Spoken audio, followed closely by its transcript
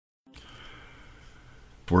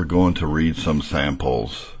We're going to read some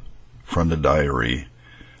samples from the diary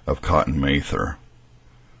of Cotton Mather.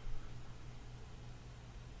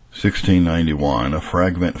 1691, a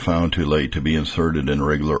fragment found too late to be inserted in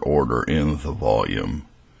regular order in the volume.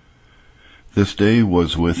 This day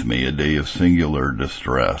was with me a day of singular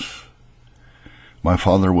distress. My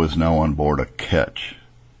father was now on board a ketch,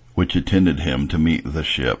 which attended him to meet the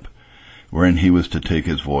ship, wherein he was to take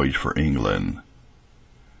his voyage for England.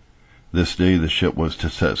 This day the ship was to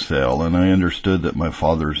set sail, and I understood that my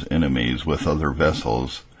father's enemies with other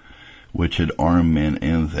vessels, which had armed men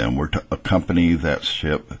in them, were to accompany that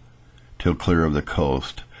ship till clear of the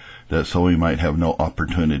coast, that so he might have no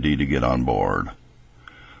opportunity to get on board.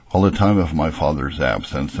 All the time of my father's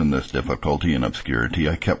absence in this difficulty and obscurity,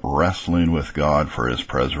 I kept wrestling with God for his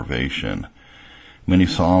preservation. Many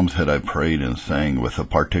psalms had I prayed and sang with a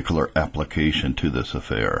particular application to this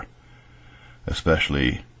affair,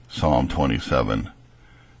 especially Psalm 27,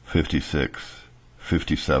 56,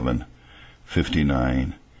 57,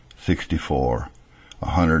 59, 64,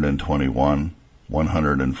 121,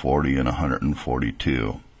 140, and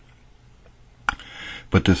 142.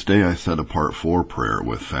 But this day I set apart for prayer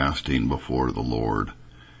with fasting before the Lord.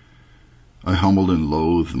 I humbled and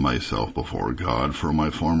loathed myself before God for my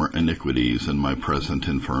former iniquities and my present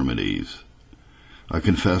infirmities. I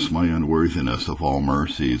confess my unworthiness of all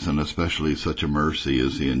mercies, and especially such a mercy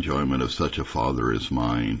as the enjoyment of such a Father as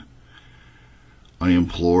mine. I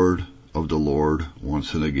implored of the Lord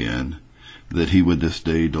once and again that he would this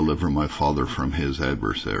day deliver my father from his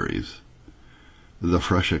adversaries. The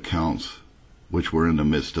fresh accounts which were in the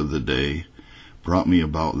midst of the day brought me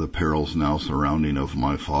about the perils now surrounding of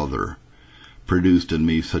my father, produced in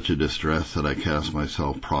me such a distress that I cast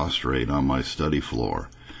myself prostrate on my study floor,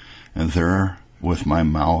 and there, with my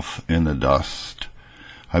mouth in the dust,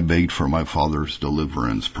 I begged for my father's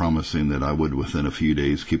deliverance, promising that I would within a few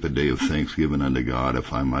days keep a day of thanksgiving unto God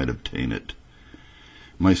if I might obtain it.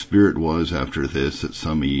 My spirit was, after this, at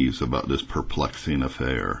some ease about this perplexing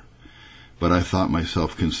affair, but I thought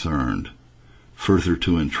myself concerned, further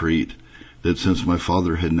to entreat, that since my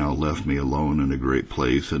father had now left me alone in a great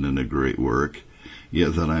place and in a great work,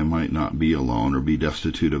 yet that I might not be alone or be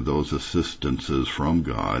destitute of those assistances from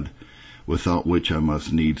God, without which I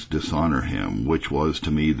must needs dishonor him, which was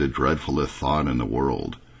to me the dreadfulest thought in the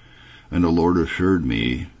world. And the Lord assured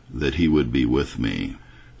me that he would be with me.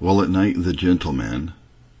 Well, at night the gentleman,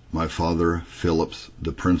 my father Phillips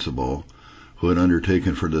the principal, who had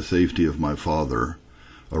undertaken for the safety of my father,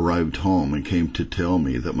 arrived home and came to tell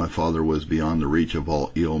me that my father was beyond the reach of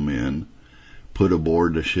all ill men, put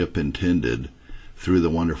aboard the ship intended, through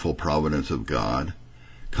the wonderful providence of God,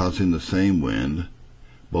 causing the same wind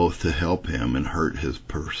both to help him and hurt his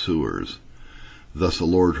pursuers. Thus the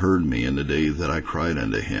Lord heard me in the day that I cried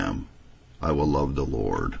unto him, I will love the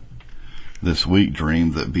Lord. This week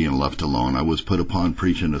dreamed that being left alone, I was put upon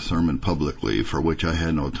preaching a sermon publicly, for which I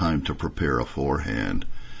had no time to prepare aforehand.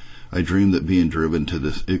 I dreamed that being driven to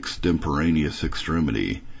this extemporaneous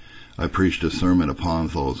extremity, I preached a sermon upon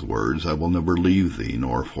those words, I will never leave thee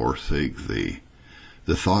nor forsake thee.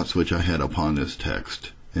 The thoughts which I had upon this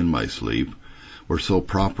text, in my sleep, were so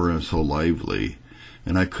proper and so lively,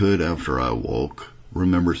 and I could, after I awoke,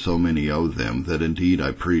 remember so many of them, that indeed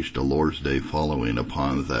I preached a Lord's Day following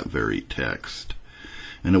upon that very text.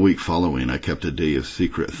 And a week following I kept a day of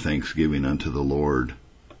secret thanksgiving unto the Lord,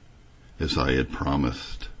 as I had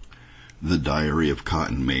promised. The Diary of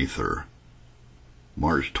Cotton Mather,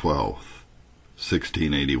 March 12th,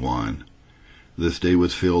 1681. This day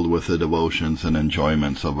was filled with the devotions and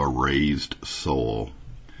enjoyments of a raised soul.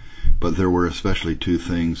 But there were especially two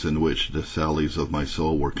things in which the sallies of my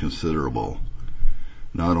soul were considerable,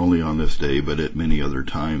 not only on this day, but at many other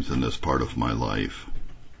times in this part of my life.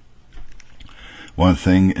 One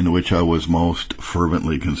thing in which I was most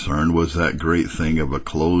fervently concerned was that great thing of a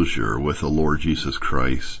closure with the Lord Jesus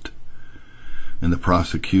Christ. In the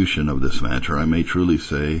prosecution of this matter, I may truly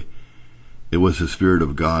say, it was the Spirit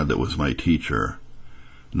of God that was my teacher.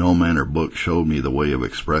 No man or book showed me the way of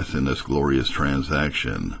expressing this glorious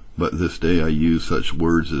transaction, but this day I used such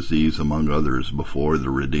words as these among others before the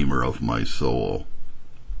Redeemer of my soul.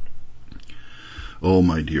 O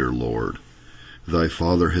my dear Lord, thy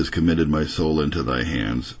Father has committed my soul into thy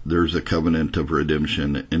hands. There is a covenant of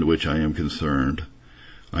redemption in which I am concerned.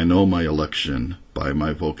 I know my election by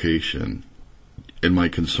my vocation, and my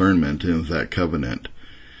concernment in that covenant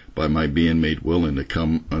by my being made willing to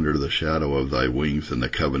come under the shadow of thy wings in the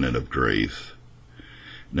covenant of grace.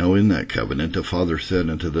 Now in that covenant the Father said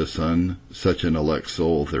unto the Son, such an elect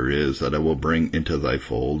soul there is that I will bring into thy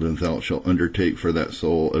fold, and thou shalt undertake for that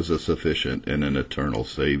soul as a sufficient and an eternal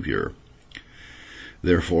Savior.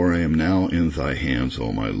 Therefore I am now in thy hands,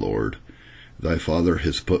 O my Lord. Thy Father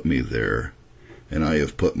has put me there, and I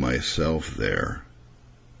have put myself there.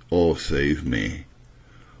 O save me.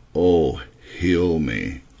 O heal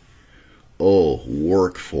me. O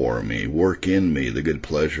work for me, work in me the good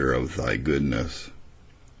pleasure of thy goodness.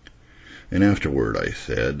 And afterward I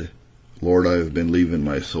said, Lord, I have been leaving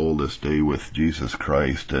my soul this day with Jesus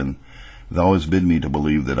Christ, and thou hast bid me to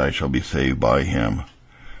believe that I shall be saved by him.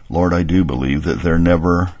 Lord, I do believe that there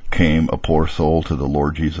never came a poor soul to the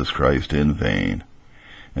Lord Jesus Christ in vain,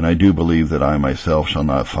 and I do believe that I myself shall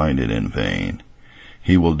not find it in vain.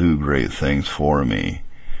 He will do great things for me.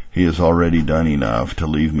 He has already done enough to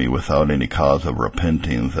leave me without any cause of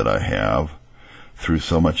repenting that I have, through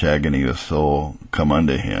so much agony of soul, come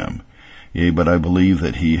unto him. Yea, but I believe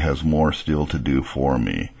that he has more still to do for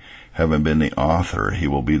me. Having been the author, he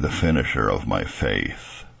will be the finisher of my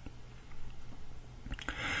faith.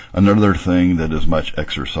 Another thing that as much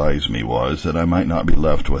exercised me was that I might not be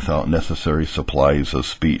left without necessary supplies of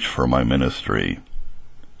speech for my ministry.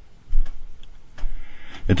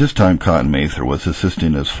 At this time Cotton Mather was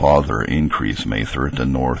assisting his father, Increase Mather, at the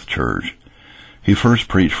North Church. He first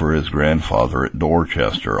preached for his grandfather at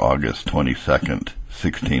Dorchester, August 22nd,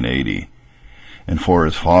 1680, and for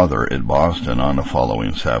his father at Boston on the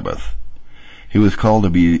following Sabbath. He was called to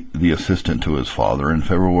be the assistant to his father on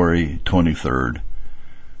February 23rd,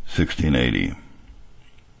 1680.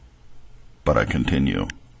 But I continue.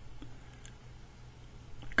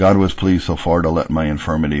 God was pleased so far to let my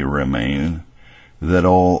infirmity remain, that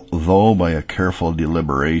although by a careful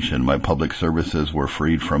deliberation my public services were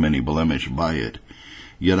freed from any blemish by it,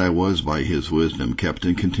 yet I was by his wisdom kept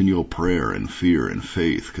in continual prayer and fear and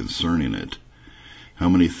faith concerning it. How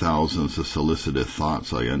many thousands of solicited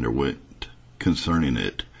thoughts I underwent concerning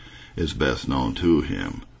it is best known to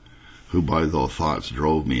him, who by those thoughts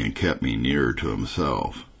drove me and kept me near to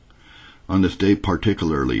himself. On this day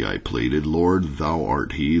particularly I pleaded, Lord, thou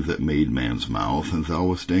art he that made man's mouth, and thou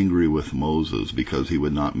wast angry with Moses, because he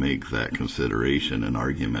would not make that consideration an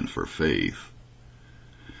argument for faith.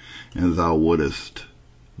 And thou wouldest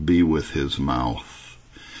be with his mouth.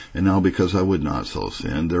 And now because I would not so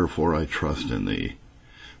sin, therefore I trust in thee.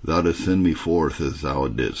 Thou didst send me forth as thou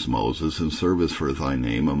didst Moses, in service for thy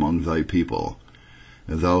name among thy people.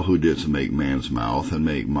 And thou who didst make man's mouth and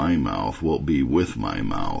make my mouth wilt be with my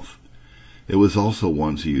mouth. It was also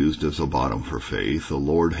once used as a bottom for faith. The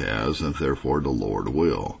Lord has, and therefore the Lord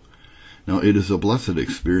will. Now it is a blessed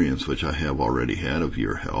experience which I have already had of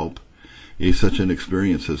your help. Yea, such an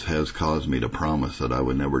experience as has caused me to promise that I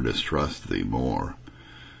would never distrust thee more.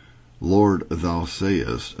 Lord, thou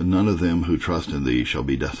sayest, none of them who trust in thee shall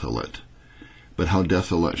be desolate. But how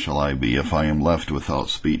desolate shall I be if I am left without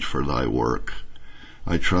speech for thy work?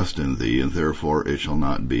 I trust in thee, and therefore it shall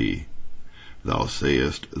not be. Thou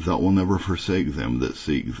sayest, thou wilt never forsake them that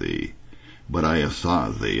seek thee. But I have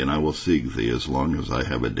sought thee, and I will seek thee as long as I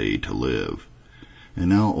have a day to live. And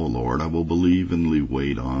now, O Lord, I will believingly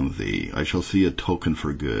wait on thee. I shall see a token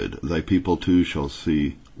for good. Thy people too shall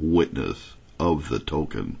see witness of the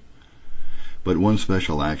token. But one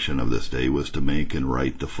special action of this day was to make and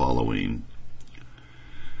write the following.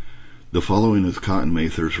 The following is Cotton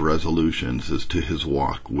Mather's resolutions as to his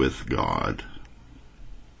walk with God.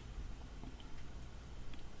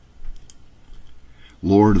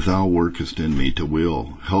 Lord, thou workest in me to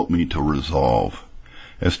will, help me to resolve.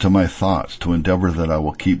 As to my thoughts, to endeavor that I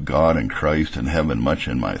will keep God and Christ and heaven much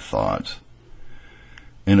in my thoughts.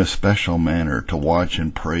 In a special manner, to watch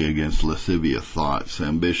and pray against lascivious thoughts,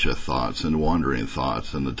 ambitious thoughts, and wandering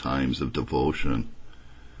thoughts in the times of devotion.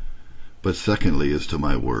 But secondly, as to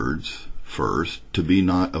my words, first, to be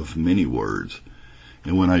not of many words,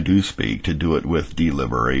 and when I do speak, to do it with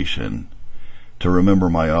deliberation, to remember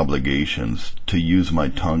my obligations, to use my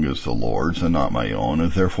tongue as the Lord's and not my own,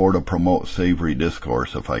 and therefore to promote savory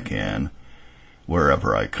discourse if I can,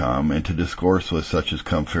 wherever I come, and to discourse with such as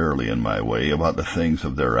come fairly in my way about the things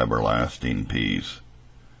of their everlasting peace.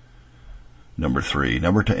 Number 3,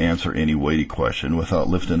 never to answer any weighty question without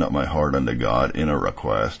lifting up my heart unto God in a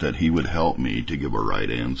request that he would help me to give a right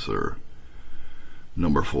answer.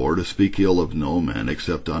 Number 4, to speak ill of no man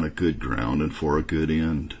except on a good ground and for a good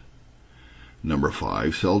end. Number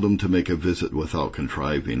 5, seldom to make a visit without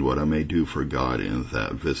contriving what I may do for God in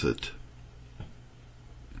that visit.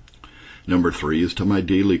 Number 3 is to my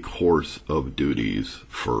daily course of duties.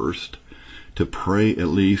 First, to pray at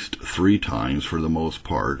least 3 times for the most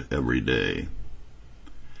part every day.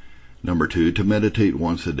 Number 2, to meditate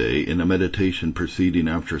once a day in a meditation proceeding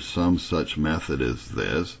after some such method as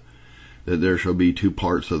this, that there shall be 2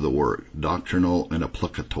 parts of the work, doctrinal and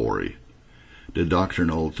applicatory. the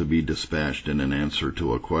doctrinal to be dispatched in an answer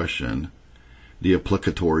to a question, the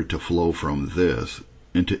applicatory to flow from this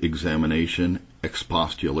into examination,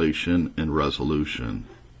 expostulation, and resolution.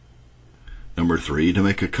 Number 3, to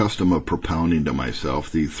make a custom of propounding to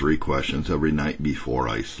myself these 3 questions every night before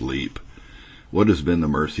I sleep. What has been the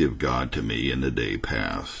mercy of God to me in the day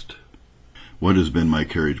past? What has been my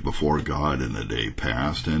carriage before God in the day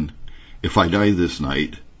past? And if I die this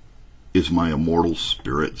night, is my immortal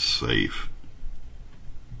spirit safe?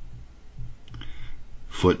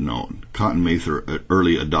 Footnote: Cotton Mather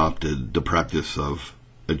early adopted the practice of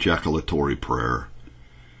ejaculatory prayer,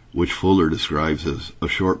 which Fuller describes as a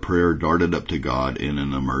short prayer darted up to God in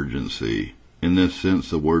an emergency. In this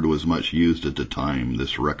sense, the word was much used at the time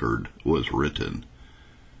this record was written.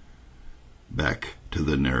 Back to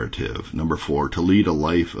the narrative. Number 4, to lead a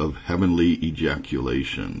life of heavenly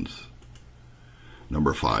ejaculations.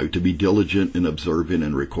 Number 5, to be diligent in observing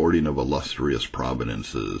and recording of illustrious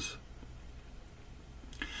providences.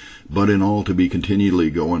 But in all, to be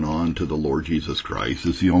continually going on to the Lord Jesus Christ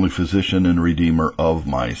is the only physician and redeemer of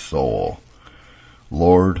my soul.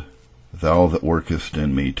 Lord, thou that workest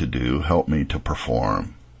in me to do, help me to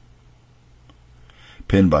perform.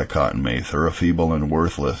 Penned by Cotton Mather, a feeble and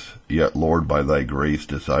worthless, yet Lord by thy grace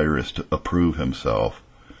desirous to approve himself,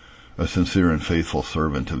 a sincere and faithful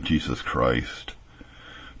servant of Jesus Christ.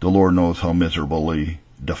 The Lord knows how miserably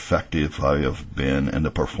defective I have been in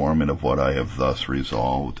the performing of what I have thus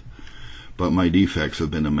resolved. But my defects have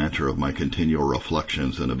been a matter of my continual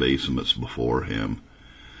reflections and abasements before him.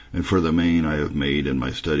 And for the main I have made in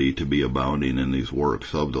my study to be abounding in these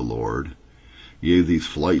works of the Lord. Yea, these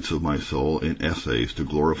flights of my soul in essays to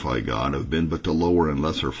glorify God have been but the lower and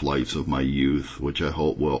lesser flights of my youth, which I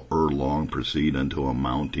hope will ere long proceed unto a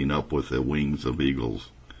mounting up with the wings of eagles.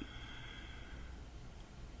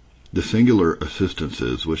 The singular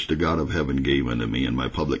assistances which the God of heaven gave unto me in my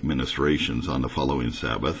public ministrations on the following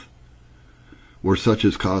Sabbath were such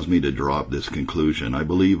as caused me to draw up this conclusion: I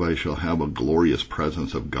believe I shall have a glorious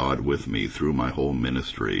presence of God with me through my whole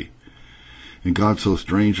ministry. And God so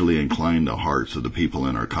strangely inclined the hearts of the people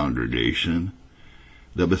in our congregation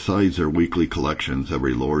that besides their weekly collections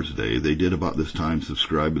every Lord's Day, they did about this time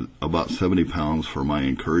subscribe about £70 for my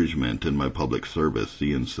encouragement in my public service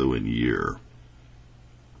the ensuing year.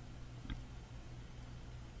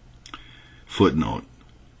 Footnote: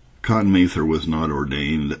 Cotton Mather was not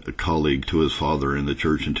ordained a colleague to his father in the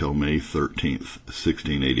church until May 13th,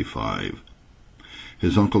 1685.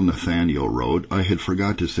 His uncle Nathaniel wrote, I had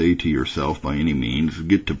forgot to say to yourself by any means,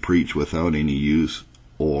 get to preach without any use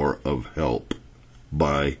or of help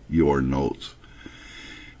by your notes.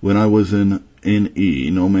 When I was in N.E.,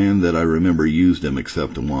 no man that I remember used them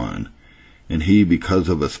except one, and he because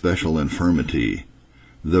of a special infirmity,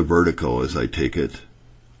 the vertigo as I take it,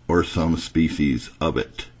 or some species of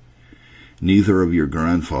it. Neither of your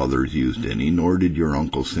grandfathers used any, nor did your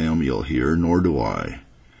Uncle Samuel here, nor do I,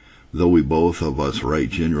 though we both of us write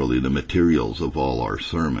generally the materials of all our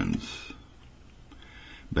sermons.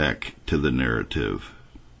 Back to the narrative.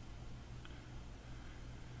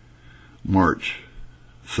 March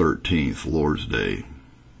 13th, Lord's Day.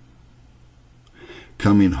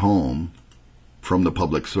 Coming home from the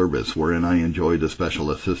public service, wherein I enjoyed the special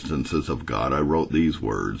assistances of God, I wrote these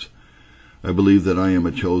words: I believe that I am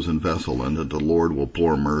a chosen vessel, and that the Lord will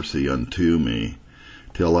pour mercy unto me,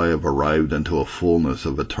 till I have arrived unto a fullness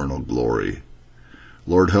of eternal glory.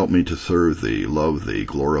 Lord, help me to serve thee, love thee,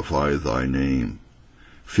 glorify thy name.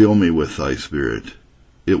 Fill me with thy Spirit.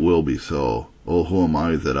 It will be so. Oh, who am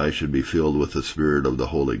I that I should be filled with the Spirit of the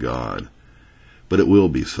Holy God? But it will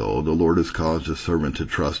be so. The Lord has caused his servant to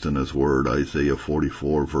trust in his word. Isaiah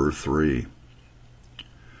 44, verse 3.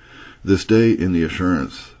 This day in the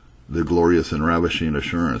assurance, the glorious and ravishing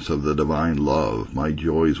assurance of the divine love, my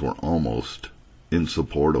joys were almost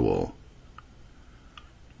insupportable.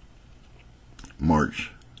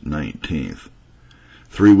 March 19th.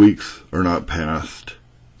 3 weeks are not past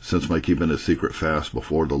since my keeping a secret fast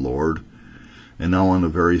before the Lord, and now on the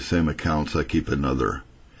very same accounts I keep another.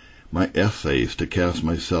 My essays to cast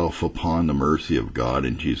myself upon the mercy of God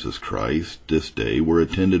in Jesus Christ this day were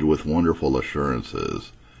attended with wonderful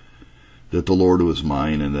assurances that the Lord was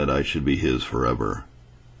mine and that I should be his forever.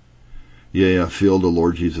 Yea, I feel the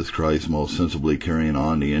Lord Jesus Christ most sensibly carrying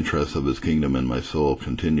on the interests of his kingdom in my soul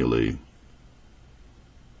continually.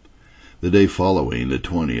 The day following, the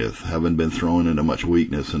 20th, having been thrown into much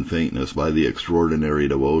weakness and faintness by the extraordinary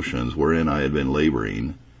devotions wherein I had been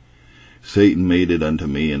laboring, Satan made it unto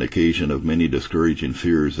me an occasion of many discouraging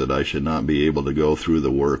fears that I should not be able to go through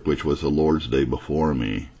the work which was the Lord's day before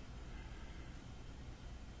me.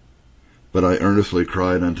 But I earnestly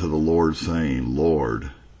cried unto the Lord, saying,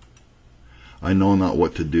 Lord, I know not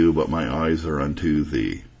what to do, but my eyes are unto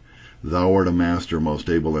thee. Thou art a master most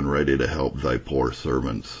able and ready to help thy poor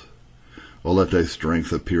servants. O let thy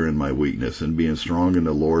strength appear in my weakness, and being strong in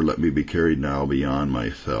the Lord, let me be carried now beyond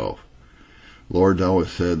myself. Lord, thou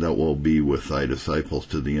hast said thou wilt be with thy disciples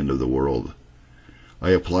to the end of the world.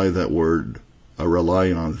 I apply that word. I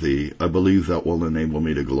rely on thee. I believe that will enable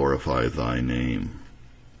me to glorify thy name.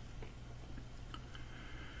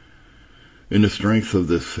 In the strength of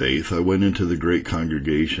this faith, I went into the great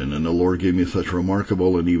congregation, and the Lord gave me such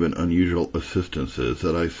remarkable and even unusual assistances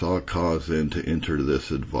that I saw cause then to enter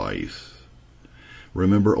this advice.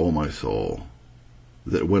 Remember, O my soul,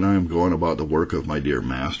 that when I am going about the work of my dear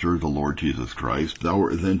Master, the Lord Jesus Christ, thou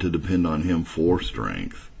art then to depend on him for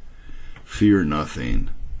strength. Fear nothing,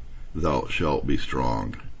 thou shalt be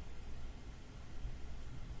strong.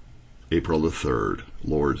 April the 3rd,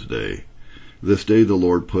 Lord's Day. This day the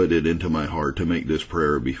Lord put it into my heart to make this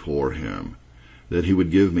prayer before him, that he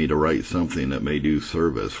would give me to write something that may do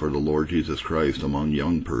service for the Lord Jesus Christ among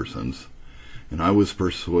young persons, and I was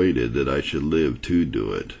persuaded that I should live to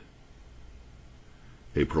do it.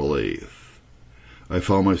 April 8th. I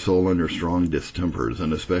found my soul under strong distempers,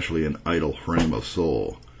 and especially an idle frame of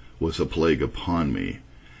soul was a plague upon me.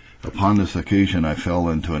 Upon this occasion I fell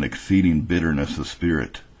into an exceeding bitterness of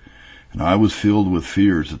spirit, and I was filled with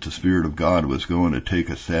fears that the Spirit of God was going to take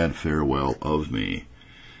a sad farewell of me.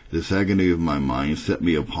 This agony of my mind set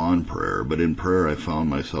me upon prayer, but in prayer I found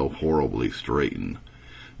myself horribly straitened,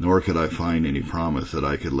 nor could I find any promise that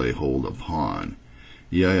I could lay hold upon.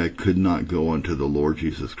 Yea, I could not go unto the Lord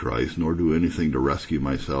Jesus Christ, nor do anything to rescue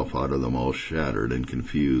myself out of the most shattered and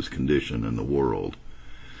confused condition in the world.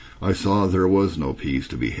 I saw there was no peace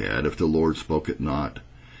to be had if the Lord spoke it not,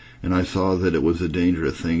 and I saw that it was a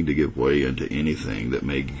dangerous thing to give way unto anything that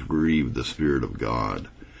may grieve the Spirit of God.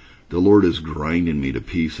 The Lord is grinding me to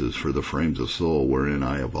pieces for the frames of soul wherein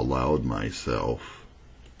I have allowed myself.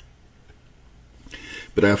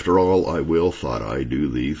 But after all, I will, thought I, do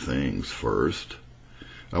these things first.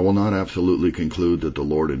 I will not absolutely conclude that the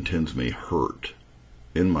Lord intends me hurt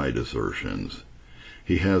in my desertions.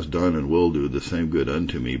 He has done and will do the same good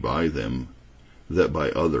unto me by them that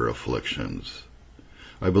by other afflictions.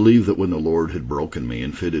 I believe that when the Lord had broken me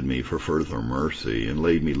and fitted me for further mercy, and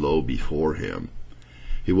laid me low before him,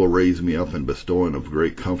 he will raise me up and bestowing of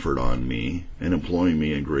great comfort on me, and employing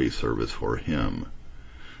me in great service for him.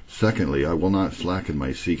 Secondly, I will not slacken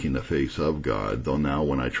my seeking the face of God, though now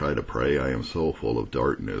when I try to pray I am so full of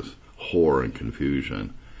darkness, horror, and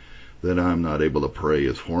confusion, that I am not able to pray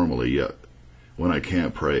as formerly, yet when I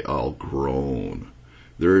can't pray I'll groan.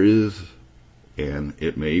 There is, and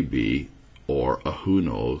it may be, or a who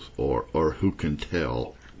knows, or who can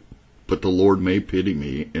tell, but the Lord may pity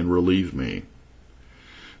me and relieve me.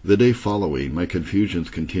 The day following, my confusions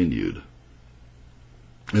continued,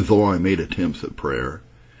 and though I made attempts at prayer,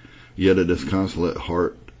 yet a disconsolate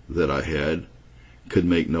heart that I had could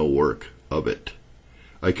make no work of it.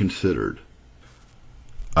 I considered.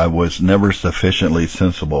 I was never sufficiently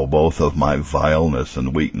sensible both of my vileness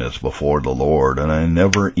and weakness before the Lord, and I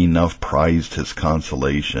never enough prized his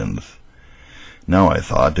consolations. Now I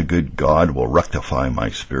thought the good God will rectify my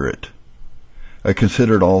spirit. I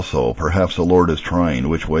considered also, perhaps the Lord is trying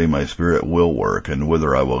which way my spirit will work, and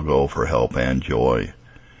whither I will go for help and joy.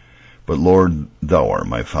 But Lord, thou art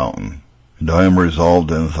my fountain, and I am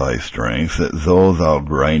resolved in thy strength, that though thou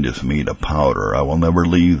grindest me to powder, I will never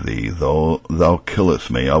leave thee. Though thou killest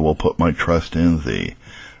me, I will put my trust in thee.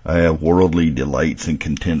 I have worldly delights and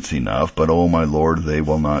contents enough, but, O my Lord, they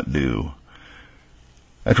will not do.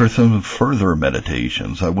 After some further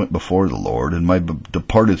meditations, I went before the Lord, and my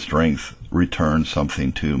departed strength returned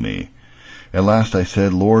something to me. At last I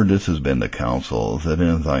said, Lord, this has been the counsel that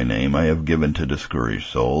in thy name I have given to discouraged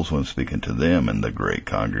souls when speaking to them in the great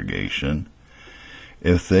congregation.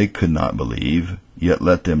 If they could not believe, yet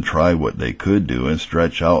let them try what they could do and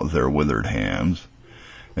stretch out their withered hands.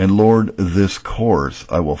 And Lord, this course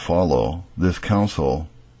I will follow, this counsel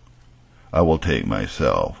I will take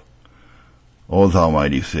myself. O thou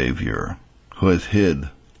mighty Saviour, who hast hid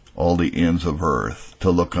all the ends of earth to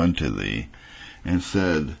look unto thee, and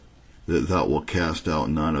said that thou wilt cast out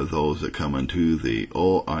none of those that come unto thee.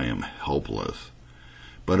 O, I am helpless,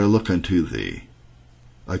 but I look unto thee.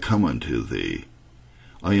 I come unto thee.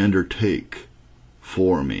 I undertake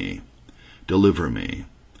for me. Deliver me.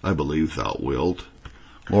 I believe thou wilt.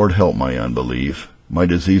 Lord, help my unbelief. My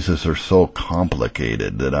diseases are so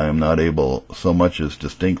complicated that I am not able so much as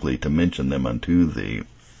distinctly to mention them unto thee,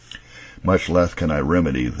 much less can I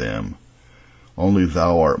remedy them. Only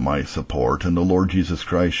thou art my support, and the Lord Jesus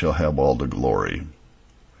Christ shall have all the glory.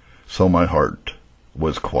 So my heart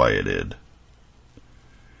was quieted.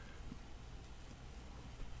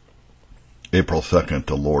 April 2nd,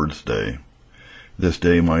 the Lord's Day. This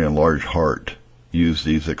day my enlarged heart used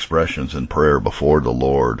these expressions in prayer before the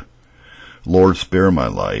Lord. Lord, spare my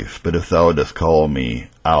life, but if thou dost call me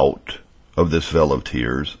out of this vale of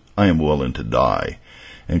tears, I am willing to die,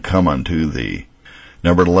 and come unto thee.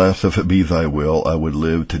 Nevertheless, if it be thy will, I would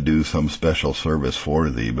live to do some special service for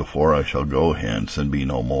thee before I shall go hence and be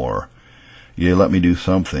no more. Yea, let me do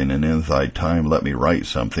something, and in thy time let me write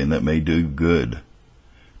something that may do good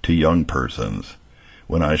to young persons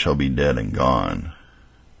when I shall be dead and gone.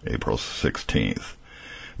 April 16th.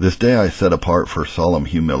 This day I set apart for solemn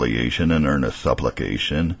humiliation and earnest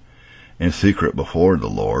supplication, in secret before the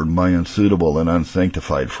Lord, my unsuitable and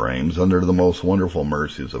unsanctified frames under the most wonderful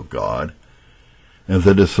mercies of God. And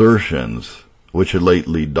the desertions which had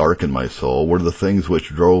lately darkened my soul were the things which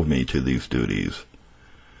drove me to these duties.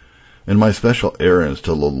 And my special errands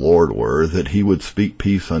to the Lord were that he would speak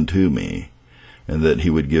peace unto me, and that he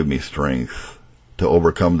would give me strength to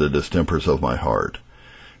overcome the distempers of my heart,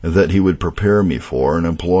 and that he would prepare me for and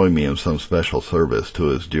employ me in some special service to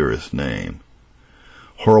his dearest name.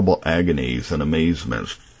 Horrible agonies and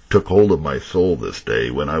amazements took hold of my soul this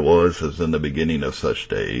day, when I was, as in the beginning of such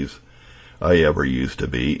days I ever used to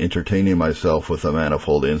be, entertaining myself with the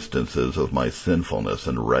manifold instances of my sinfulness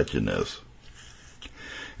and wretchedness.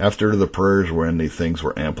 After the prayers wherein these things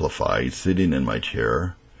were amplified, sitting in my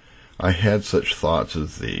chair, I had such thoughts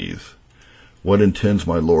as these. What intends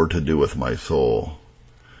my Lord to do with my soul?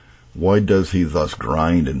 Why does he thus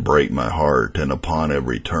grind and break my heart, and upon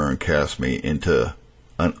every turn cast me into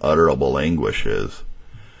unutterable anguishes?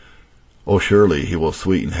 Oh, surely he will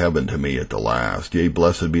sweeten heaven to me at the last. Yea,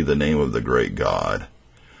 blessed be the name of the great God.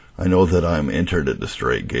 I know that I am entered at the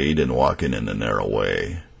strait gate, and walking in the narrow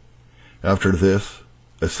way. After this,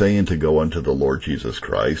 essaying to go unto the Lord Jesus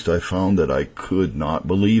Christ, I found that I could not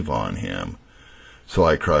believe on him. So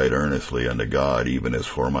I cried earnestly unto God, even as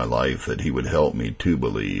for my life, that he would help me to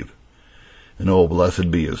believe. And oh,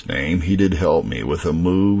 blessed be his name, he did help me with a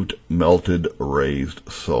moved, melted, raised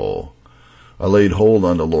soul. I laid hold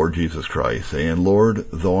on the Lord Jesus Christ, saying, Lord,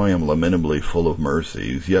 though I am lamentably full of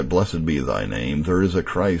mercies, yet blessed be thy name. There is a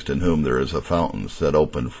Christ in whom there is a fountain set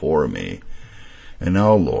open for me. And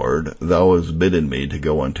now, Lord, thou hast bidden me to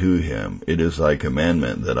go unto him. It is thy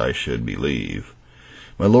commandment that I should believe.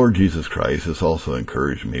 My Lord Jesus Christ has also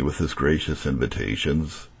encouraged me with his gracious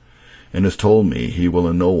invitations, and has told me he will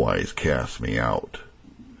in no wise cast me out.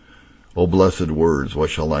 O blessed words,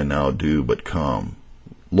 what shall I now do but come?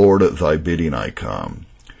 Lord, at thy bidding I come,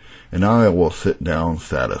 and now I will sit down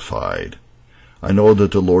satisfied. I know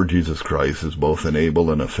that the Lord Jesus Christ is both an able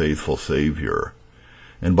and a faithful Savior,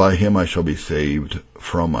 and by him I shall be saved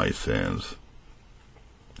from my sins.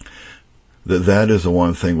 That is the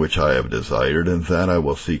one thing which I have desired, and that I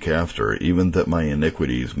will seek after, even that my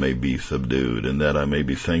iniquities may be subdued, and that I may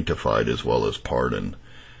be sanctified as well as pardoned.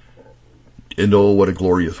 And oh, what a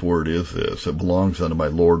glorious word is this! It belongs unto my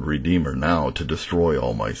Lord Redeemer now to destroy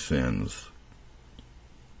all my sins.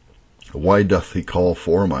 Why doth he call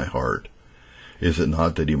for my heart? Is it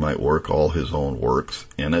not that he might work all his own works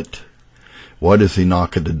in it? Why does he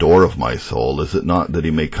knock at the door of my soul? Is it not that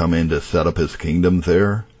he may come in to set up his kingdom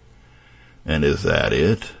there? And is that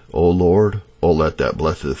it, O Lord? O let that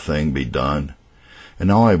blessed thing be done. And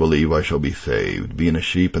now I believe I shall be saved, being a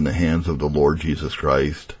sheep in the hands of the Lord Jesus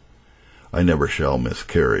Christ. I never shall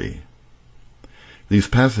miscarry. These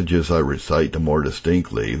passages I recite the more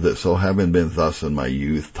distinctly, that so having been thus in my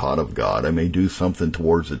youth taught of God, I may do something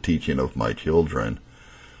towards the teaching of my children,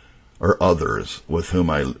 or others with whom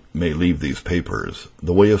I may leave these papers,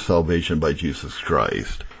 the way of salvation by Jesus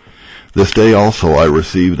Christ. This day also I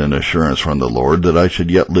received an assurance from the Lord that I should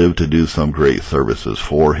yet live to do some great services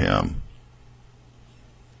for him.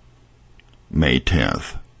 May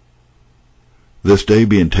 10th. This day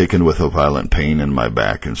being taken with a violent pain in my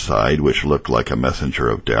back and side, which looked like a messenger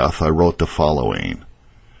of death, I wrote the following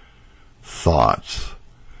thoughts.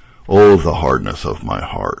 Oh, the hardness of my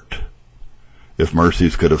heart! If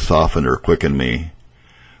mercies could have softened or quickened me,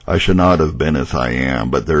 I should not have been as I am,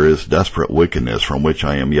 but there is desperate wickedness from which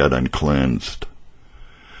I am yet uncleansed.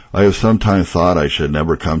 I have sometimes thought I should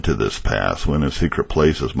never come to this pass, when in secret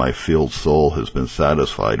places my filled soul has been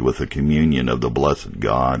satisfied with the communion of the blessed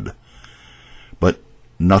God. But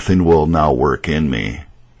nothing will now work in me.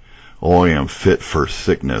 Oh, I am fit for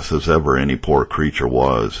sickness as ever any poor creature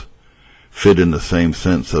was, fit in the same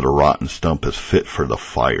sense that a rotten stump is fit for the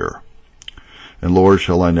fire. And, Lord,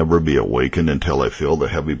 shall I never be awakened until I feel the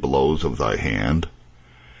heavy blows of thy hand?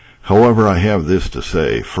 However, I have this to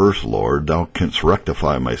say. First, Lord, thou canst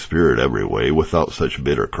rectify my spirit every way, without such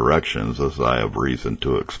bitter corrections as I have reason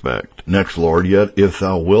to expect. Next, Lord, yet if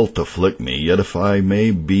thou wilt afflict me, yet if I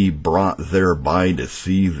may be brought thereby to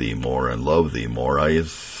see thee more and love thee more, I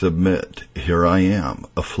submit. Here I am.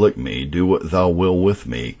 Afflict me, do what thou wilt with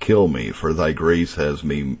me, kill me, for thy grace has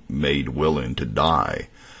me made willing to die.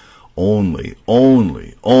 Only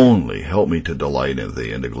help me to delight in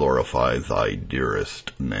thee and to glorify thy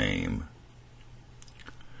dearest name.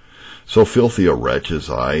 So filthy a wretch as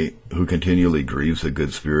I, who continually grieves the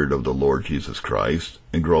good spirit of the Lord Jesus Christ,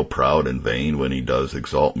 and grow proud and vain when he does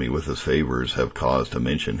exalt me with his favors, have cause to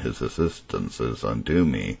mention his assistances unto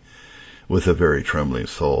me with a very trembling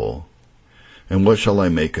soul. And what shall I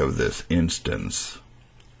make of this instance?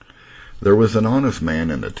 There was an honest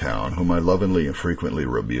man in the town, whom I lovingly and frequently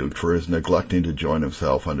rebuked for his neglecting to join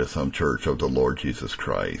himself unto some church of the Lord Jesus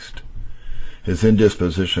Christ. His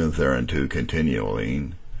indisposition thereunto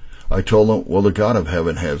continuing, I told him, well, the God of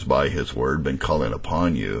heaven has by his word been calling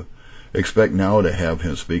upon you. Expect now to have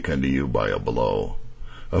him speak unto you by a blow.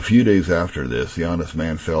 A few days after this, the honest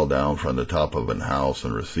man fell down from the top of an house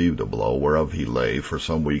and received a blow, whereof he lay for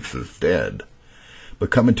some weeks as dead. But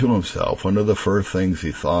coming to himself, one of the first things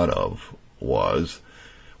he thought of was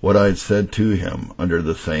what I had said to him, under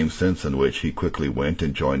the same sense in which he quickly went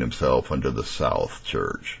and joined himself unto the South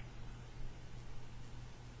Church.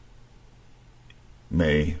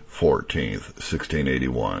 May 14th,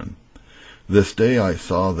 1681. This day I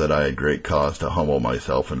saw that I had great cause to humble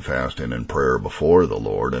myself in fasting and prayer before the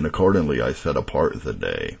Lord, and accordingly I set apart the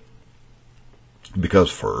day. Because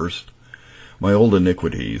first, my old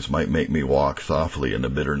iniquities might make me walk softly in the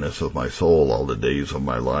bitterness of my soul all the days of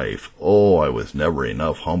my life. Oh, I was never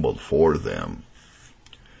enough humbled for them.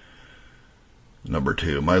 Number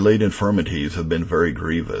 2, my late infirmities have been very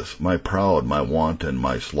grievous. My proud, my wanton,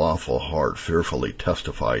 my slothful heart fearfully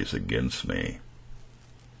testifies against me.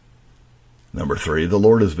 Number 3, the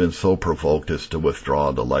Lord has been so provoked as to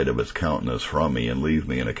withdraw the light of his countenance from me and leave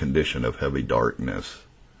me in a condition of heavy darkness.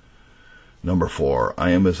 Number 4, I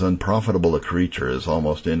am as unprofitable a creature as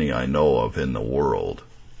almost any I know of in the world.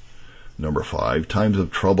 Number 5, times of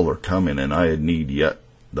trouble are coming, and I had need yet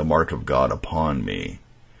the mark of God upon me.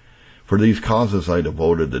 For these causes I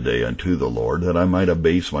devoted the day unto the Lord, that I might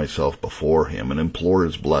abase myself before him, and implore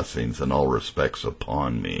his blessings in all respects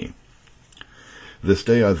upon me. This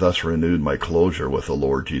day I thus renewed my closure with the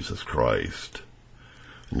Lord Jesus Christ.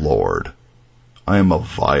 Lord, I am a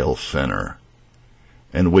vile sinner,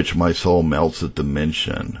 and which my soul melts at the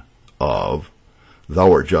mention of.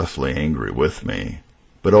 Thou art justly angry with me.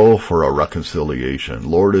 But oh, for a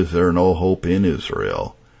reconciliation! Lord, is there no hope in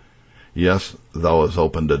Israel? Yes, thou hast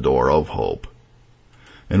opened the door of hope.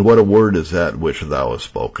 And what a word is that which thou hast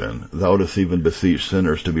spoken! Thou dost even beseech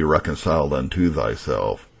sinners to be reconciled unto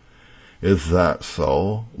thyself. Is that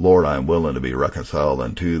so? Lord, I am willing to be reconciled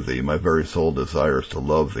unto thee. My very soul desires to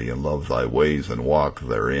love thee and love thy ways and walk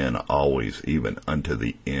therein always, even unto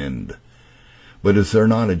the end. But is there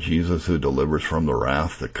not a Jesus who delivers from the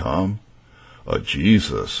wrath to come? A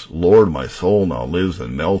Jesus! Lord, my soul now lives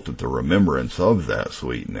and melts at the remembrance of that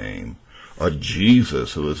sweet name. A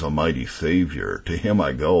Jesus who is a mighty Savior. To him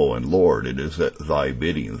I go, and Lord, it is at thy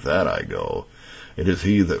bidding that I go. It is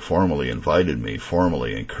he that formally invited me,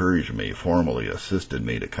 formally encouraged me, formally assisted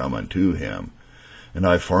me to come unto him. And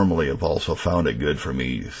I formally have also found it good for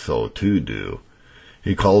me so to do.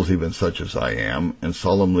 He calls even such as I am, and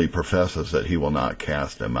solemnly professes that he will not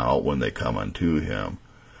cast them out when they come unto him.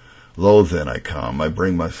 Lo, then I come, I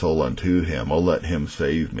bring my soul unto him, O let him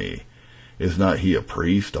save me. Is not he a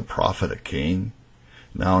priest, a prophet, a king?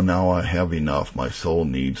 Now I have enough, my soul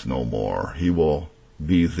needs no more. He will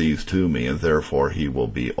be these to me, and therefore he will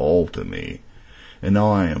be all to me. And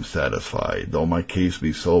now I am satisfied, though my case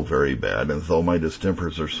be so very bad, and though my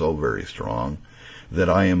distempers are so very strong, that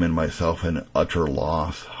I am in myself an utter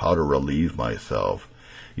loss, how to relieve myself.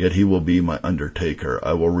 Yet he will be my undertaker.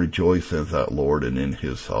 I will rejoice in that Lord and in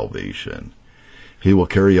his salvation. He will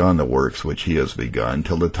carry on the works which he has begun,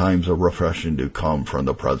 till the times of refreshing do come from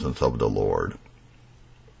the presence of the Lord.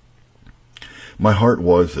 My heart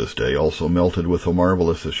was this day also melted with a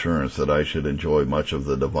marvelous assurance that I should enjoy much of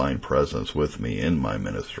the divine presence with me in my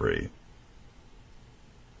ministry.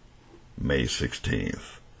 May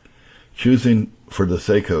 16th. Choosing for the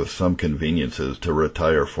sake of some conveniences to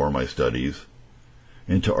retire for my studies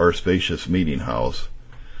into our spacious meeting house,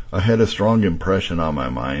 I had a strong impression on my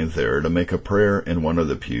mind there to make a prayer in one of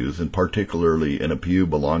the pews, and particularly in a pew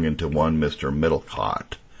belonging to one Mr.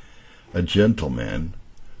 Middlecott, a gentleman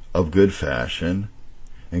of good fashion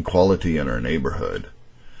and quality in our neighborhood,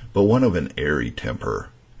 but one of an airy temper,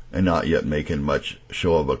 and not yet making much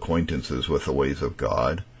show of acquaintances with the ways of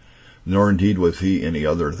God, nor indeed was he any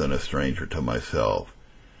other than a stranger to myself.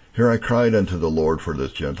 Here I cried unto the Lord for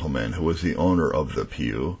this gentleman, who was the owner of the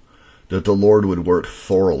pew, that the Lord would work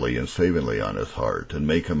thoroughly and savingly on his heart, and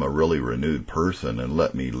make him a really renewed person, and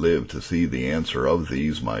let me live to see the answer of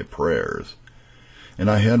these my prayers. And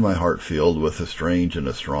I had my heart filled with a strange and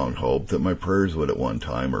a strong hope that my prayers would at one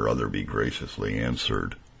time or other be graciously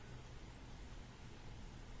answered.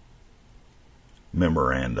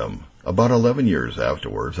 Memorandum. About 11 years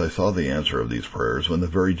afterwards, I saw the answer of these prayers when the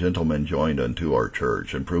very gentleman joined unto our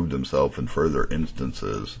church, and proved himself in further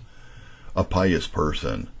instances a pious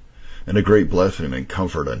person, and a great blessing and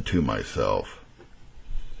comfort unto myself.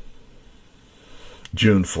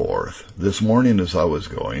 June 4th. This morning as I was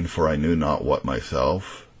going, for I knew not what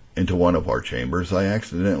myself, into one of our chambers, I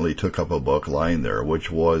accidentally took up a book lying there, which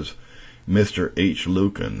was Mr. H.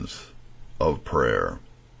 Lucan's of Prayer.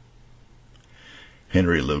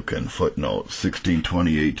 Henry Lucan, footnote,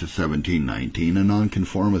 1628 to 1719, a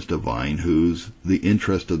nonconformist divine whose The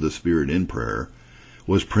Interest of the Spirit in Prayer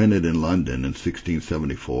was printed in London in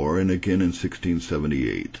 1674 and again in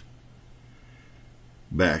 1678.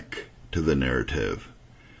 Back to the narrative.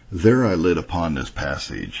 There I lit upon this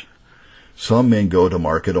passage. Some men go to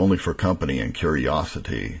market only for company and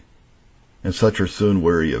curiosity, and such are soon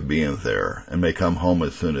weary of being there, and may come home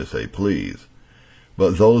as soon as they please.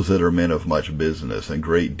 But those that are men of much business and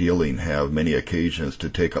great dealing have many occasions to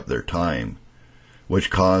take up their time, which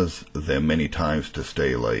cause them many times to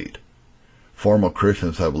stay late. Formal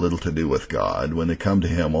Christians have little to do with God when they come to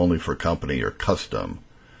him only for company or custom,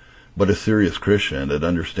 but a serious Christian that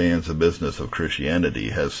understands the business of Christianity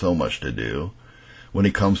has so much to do, when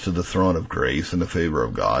he comes to the throne of grace in the favor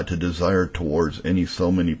of God, to desire towards any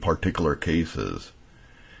so many particular cases,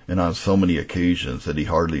 and on so many occasions that he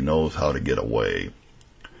hardly knows how to get away.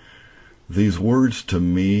 These words to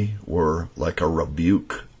me were like a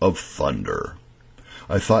rebuke of thunder.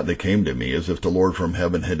 I thought they came to me as if the Lord from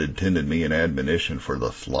heaven had intended me an admonition for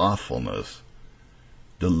the slothfulness,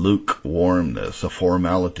 the lukewarmness, a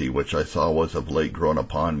formality which I saw was of late grown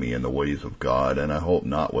upon me in the ways of God, and I hope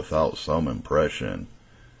not without some impression.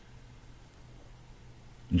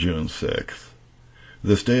 June 6th.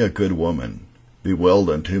 This day a good woman bewailed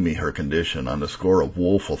unto me her condition on the score of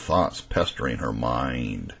woeful thoughts pestering her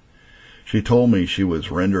mind. She told me she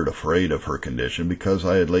was rendered afraid of her condition because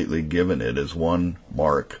I had lately given it as one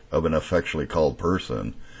mark of an effectually called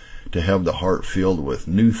person to have the heart filled with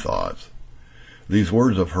new thoughts. These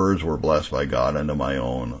words of hers were blessed by God unto my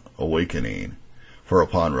own awakening, for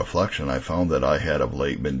upon reflection I found that I had of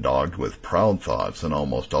late been dogged with proud thoughts in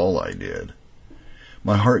almost all I did.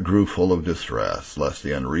 My heart grew full of distress, lest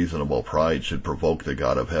the unreasonable pride should provoke the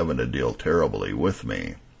God of heaven to deal terribly with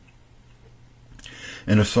me.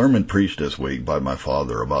 In a sermon preached this week by my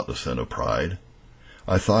father about the sin of pride,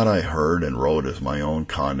 I thought I heard and wrote as my own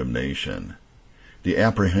condemnation. The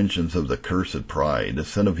apprehensions of the cursed pride, the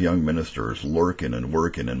sin of young ministers lurking and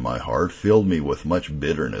working in my heart, filled me with much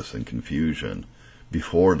bitterness and confusion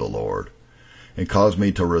before the Lord, and caused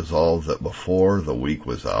me to resolve that before the week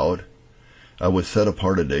was out, I would set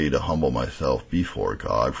apart a day to humble myself before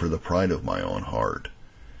God for the pride of my own heart,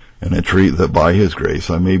 and entreat that by his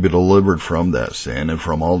grace I may be delivered from that sin and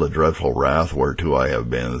from all the dreadful wrath whereto I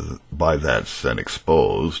have been by that sin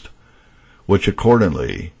exposed, which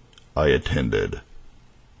accordingly I attended.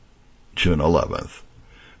 June 11th.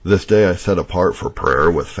 This day I set apart for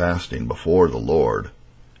prayer with fasting before the Lord,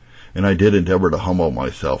 and I did endeavor to humble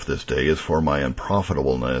myself this day as for my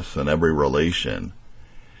unprofitableness in every relation,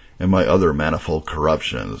 and my other manifold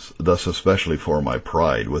corruptions, thus especially for my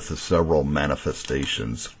pride with the several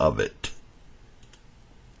manifestations of it.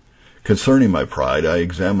 Concerning my pride, I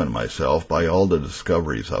examined myself by all the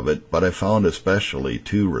discoveries of it, but I found especially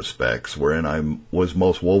two respects wherein I was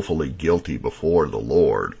most woefully guilty before the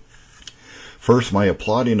Lord. First, my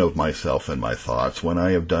applauding of myself in my thoughts when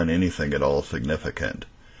I have done anything at all significant,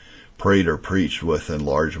 prayed or preached with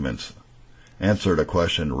enlargements, answered a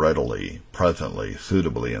question readily, presently,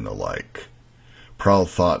 suitably, and the like. Proud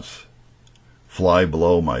thoughts fly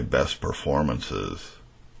below my best performances.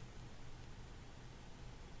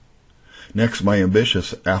 Next, my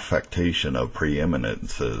ambitious affectation of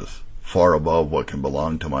preeminences, far above what can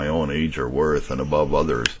belong to my own age or worth, and above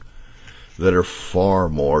others that are far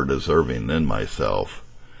more deserving than myself.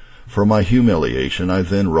 For my humiliation, I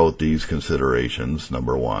then wrote these considerations.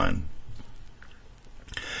 Number 1.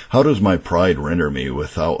 How does my pride render me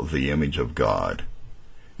without the image of God?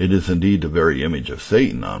 It is indeed the very image of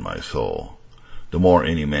Satan on my soul. The more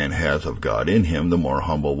any man has of God in him, the more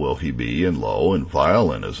humble will he be, and low, and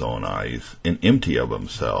vile in his own eyes, and empty of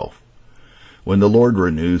himself. When the Lord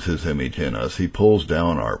renews his image in us, he pulls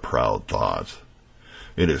down our proud thoughts.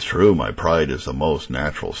 It is true, my pride is the most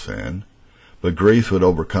natural sin, but grace would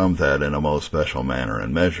overcome that in a most special manner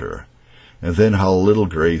and measure. And then how little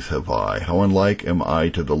grace have I, how unlike am I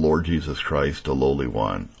to the Lord Jesus Christ, the lowly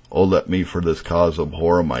one. O let me for this cause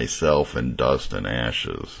abhor myself in dust and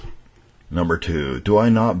ashes. Number 2, do I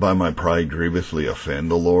not by my pride grievously offend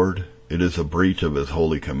the Lord? It is a breach of his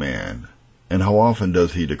holy command. And how often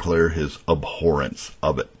does he declare his abhorrence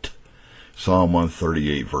of it? Psalm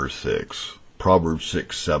 138, verse 6, Proverbs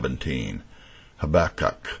 6:17,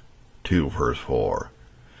 Habakkuk 2, verse 4.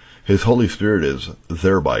 His Holy Spirit is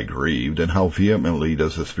thereby grieved, and how vehemently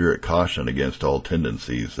does the Spirit caution against all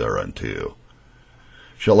tendencies thereunto.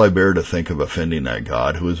 Shall I bear to think of offending that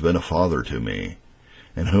God who has been a father to me,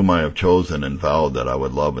 and whom I have chosen and vowed that I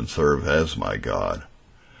would love and serve as my God?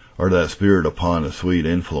 Or that Spirit upon the sweet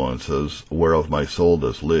influences whereof my soul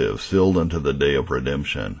does live, sealed unto the day of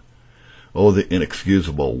redemption? O the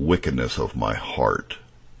inexcusable wickedness of my heart!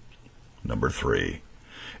 Number 3,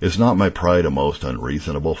 is not my pride a most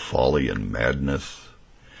unreasonable folly and madness?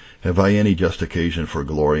 Have I any just occasion for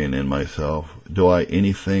glorying in myself? Do I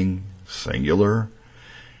anything singular?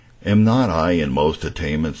 Am not I in most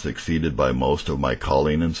attainments exceeded by most of my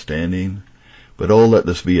calling and standing? But oh, let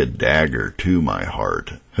this be a dagger to my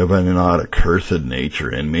heart. Have I not a cursed nature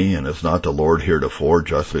in me, and has not the Lord heretofore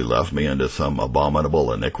justly left me unto some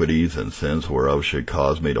abominable iniquities and sins whereof should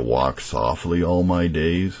cause me to walk softly all my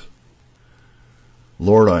days?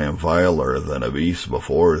 Lord, I am viler than a beast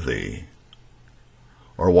before thee.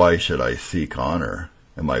 Or why should I seek honor?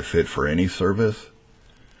 Am I fit for any service?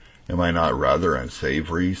 Am I not rather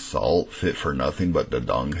unsavory, salt, fit for nothing but the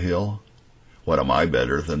dunghill? What am I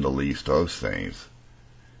better than the least of saints?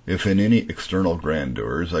 If in any external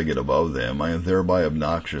grandeurs I get above them, I am thereby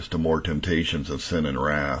obnoxious to more temptations of sin and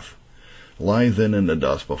wrath. Lie then in the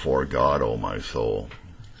dust before God, O my soul.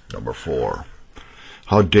 Number 4,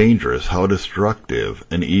 how dangerous, how destructive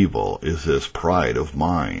and evil is this pride of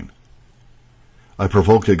mine! I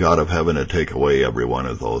provoke the God of heaven to take away every one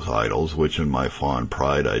of those idols which in my fond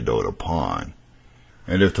pride I dote upon.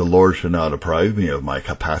 And if the Lord should not deprive me of my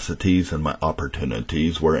capacities and my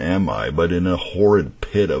opportunities, where am I but in a horrid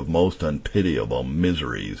pit of most unpitiable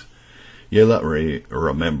miseries? Yea, let me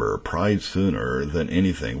remember, pride sooner than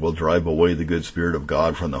anything will drive away the good Spirit of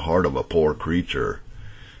God from the heart of a poor creature.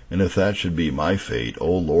 And if that should be my fate,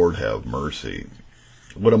 O Lord, have mercy.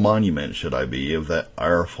 What a monument should I be of that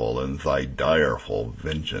ireful and thy direful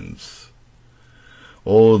vengeance!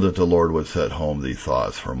 Oh, that the Lord would set home these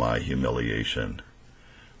thoughts for my humiliation.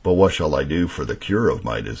 But what shall I do for the cure of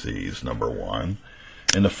my disease? Number 1,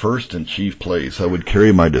 in the first and chief place, I would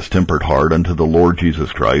carry my distempered heart unto the Lord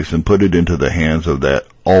Jesus Christ, and put it into the hands of that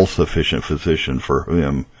all-sufficient physician for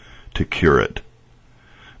him to cure it.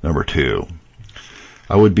 Number 2,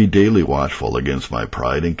 I would be daily watchful against my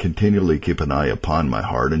pride, and continually keep an eye upon my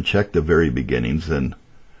heart, and check the very beginnings and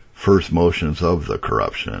first motions of the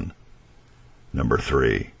corruption. Number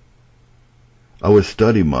 3, I would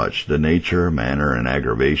study much the nature, manner, and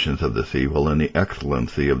aggravations of this evil, and the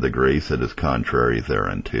excellency of the grace that is contrary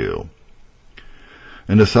thereunto.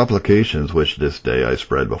 In the supplications which this day I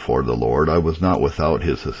spread before the Lord, I was not without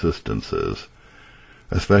his assistances,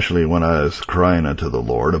 especially when I was crying unto the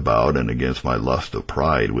Lord about and against my lust of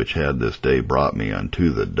pride, which had this day brought me unto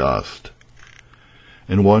the dust.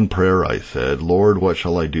 In one prayer I said, Lord, what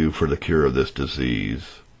shall I do for the cure of this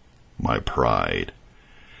disease, my pride?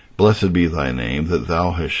 Blessed be thy name, that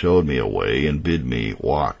thou hast showed me a way, and bid me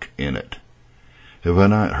walk in it. Have I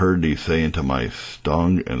not heard thee say unto my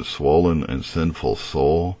stung and swollen and sinful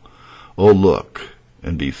soul, O look,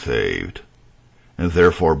 and be saved? And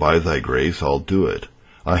therefore by thy grace I'll do it.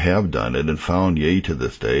 I have done it, and found, yea, to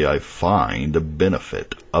this day I find the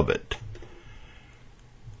benefit of it.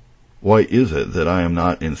 Why is it that I am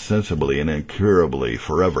not insensibly and incurably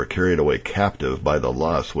forever carried away captive by the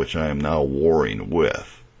lust which I am now warring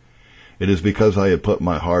with? It is because I had put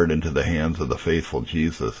my heart into the hands of the faithful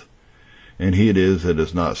Jesus, and he it is that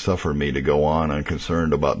has not suffered me to go on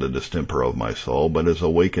unconcerned about the distemper of my soul, but has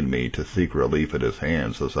awakened me to seek relief at his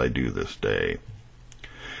hands as I do this day.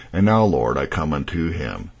 And now, Lord, I come unto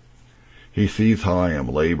him. He sees how I am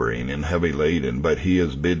laboring and heavy laden, but he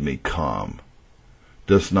has bid me come.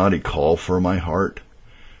 Does not he call for my heart?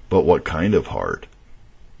 But what kind of heart?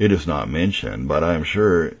 It is not mentioned, but I am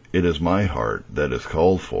sure it is my heart that is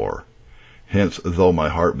called for. Hence, though my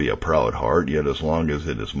heart be a proud heart, yet as long as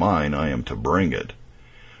it is mine, I am to bring it.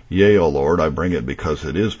 Yea, O Lord, I bring it because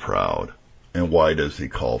it is proud. And why does he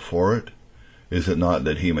call for it? Is it not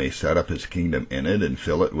that he may set up his kingdom in it, and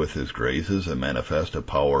fill it with his graces, and manifest the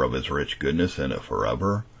power of his rich goodness in it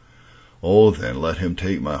forever? Oh, then, let him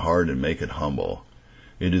take my heart and make it humble.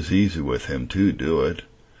 It is easy with him to do it.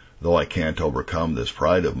 Though I can't overcome this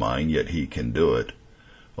pride of mine, yet he can do it.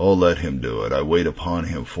 Oh, let him do it. I wait upon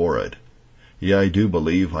him for it. Yea, I do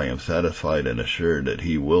believe, I am satisfied and assured that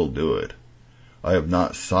he will do it. I have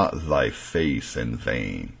not sought thy face in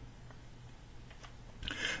vain.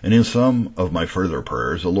 And in some of my further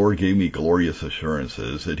prayers, the Lord gave me glorious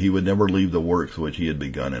assurances that he would never leave the works which he had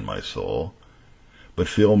begun in my soul, but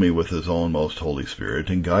fill me with his own most Holy Spirit,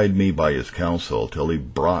 and guide me by his counsel till he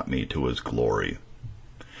brought me to his glory,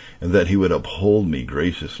 and that he would uphold me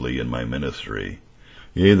graciously in my ministry,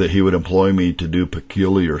 yea, that he would employ me to do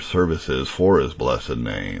peculiar services for his blessed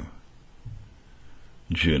name.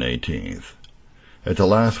 June 18th. At the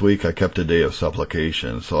last week I kept a day of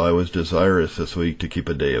supplication, so I was desirous this week to keep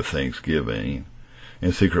a day of thanksgiving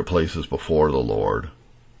in secret places before the Lord.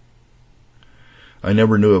 I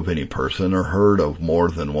never knew of any person, or heard of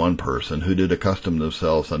more than one person, who did accustom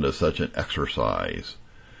themselves unto such an exercise.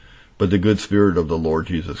 But the good Spirit of the Lord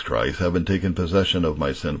Jesus Christ, having taken possession of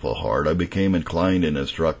my sinful heart, I became inclined and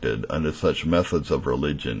instructed unto such methods of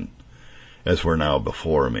religion as were now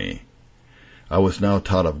before me. I was now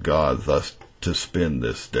taught of God thus to spend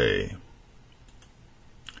this day.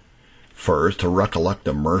 First, to recollect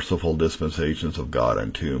the merciful dispensations of God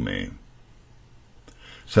unto me.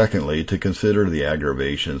 Secondly, to consider the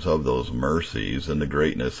aggravations of those mercies, and the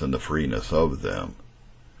greatness and the freeness of them.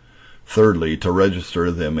 Thirdly, to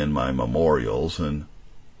register them in my memorials. And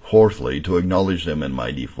fourthly, to acknowledge them in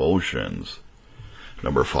my devotions.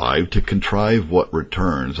 Number 5, to contrive what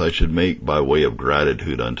returns I should make by way of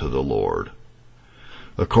gratitude unto the Lord.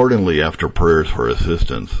 Accordingly, after prayers for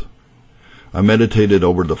assistance, I meditated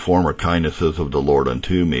over the former kindnesses of the Lord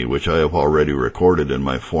unto me, which I have already recorded in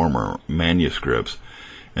my former manuscripts,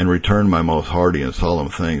 and returned my most hearty and solemn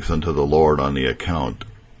thanks unto the Lord on the account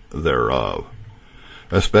thereof.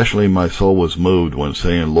 Especially my soul was moved when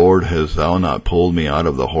saying, Lord, hast thou not pulled me out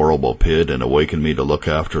of the horrible pit, and awakened me to look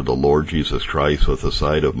after the Lord Jesus Christ with the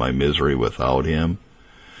sight of my misery without him?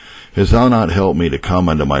 Hast thou not helped me to come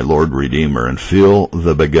unto my Lord Redeemer, and feel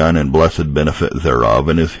the begun and blessed benefit thereof,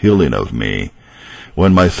 and his healing of me,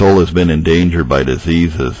 when my soul has been endangered by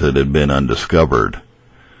diseases that had been undiscovered?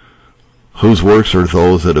 Whose works are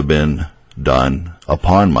those that have been done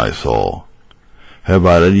upon my soul? Have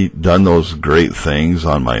I done those great things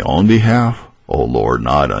on my own behalf? O Lord,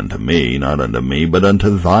 not unto me, but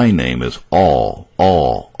unto thy name is all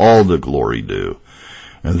the glory due,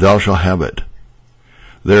 and thou shalt have it.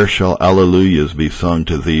 There shall alleluias be sung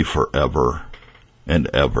to thee forever and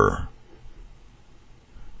ever.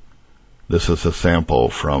 This is a sample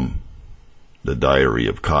from the Diary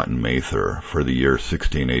of Cotton Mather for the year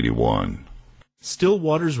 1681. Still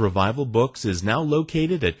Waters Revival Books is now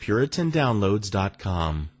located at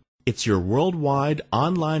PuritanDownloads.com. It's your worldwide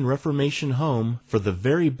online Reformation home for the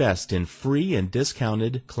very best in free and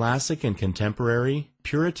discounted classic and contemporary,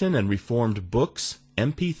 Puritan and Reformed books,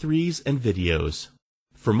 MP3s, and videos.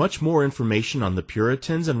 For much more information on the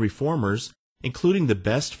Puritans and Reformers, including the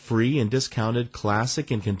best free and discounted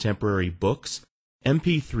classic and contemporary books,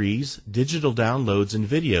 MP3s, digital downloads, and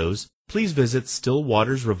videos, please visit Still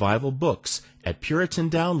Waters Revival Books at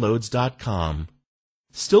PuritanDownloads.com.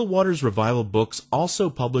 Still Waters Revival Books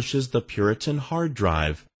also publishes the Puritan Hard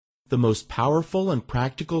Drive, the most powerful and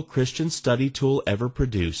practical Christian study tool ever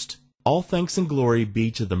produced. All thanks and glory be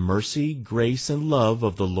to the mercy, grace, and love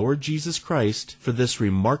of the Lord Jesus Christ for this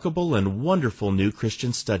remarkable and wonderful new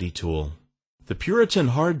Christian study tool. The Puritan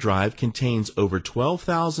Hard Drive contains over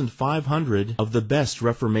 12,500 of the best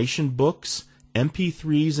Reformation books,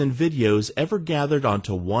 MP3s, and videos ever gathered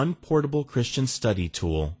onto one portable Christian study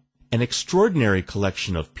tool. An extraordinary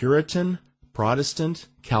collection of Puritan, Protestant,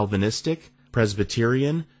 Calvinistic,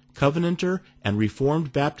 Presbyterian, Covenanter, and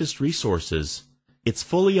Reformed Baptist resources. It's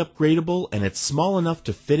fully upgradable, and it's small enough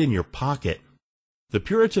to fit in your pocket. The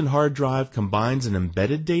Puritan Hard Drive combines an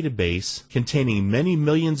embedded database containing many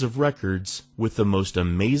millions of records with the most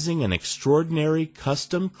amazing and extraordinary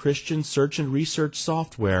custom Christian search and research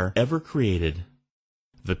software ever created.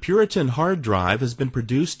 The Puritan Hard Drive has been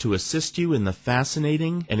produced to assist you in the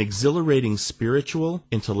fascinating and exhilarating spiritual,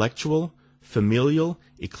 intellectual, familial,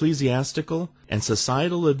 ecclesiastical, and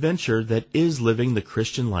societal adventure that is living the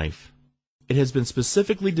Christian life. It has been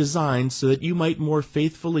specifically designed so that you might more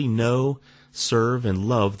faithfully know, serve, and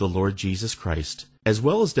love the Lord Jesus Christ, as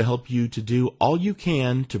well as to help you to do all you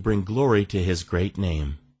can to bring glory to His great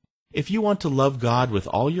name. If you want to love God with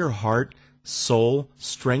all your heart, soul,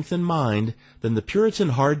 strength, and mind, then the Puritan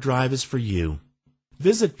hard drive is for you.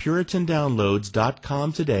 Visit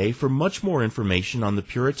PuritanDownloads.com today for much more information on the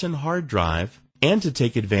Puritan hard drive and to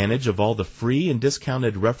take advantage of all the free and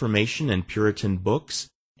discounted Reformation and Puritan books,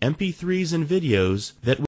 MP3s, and videos that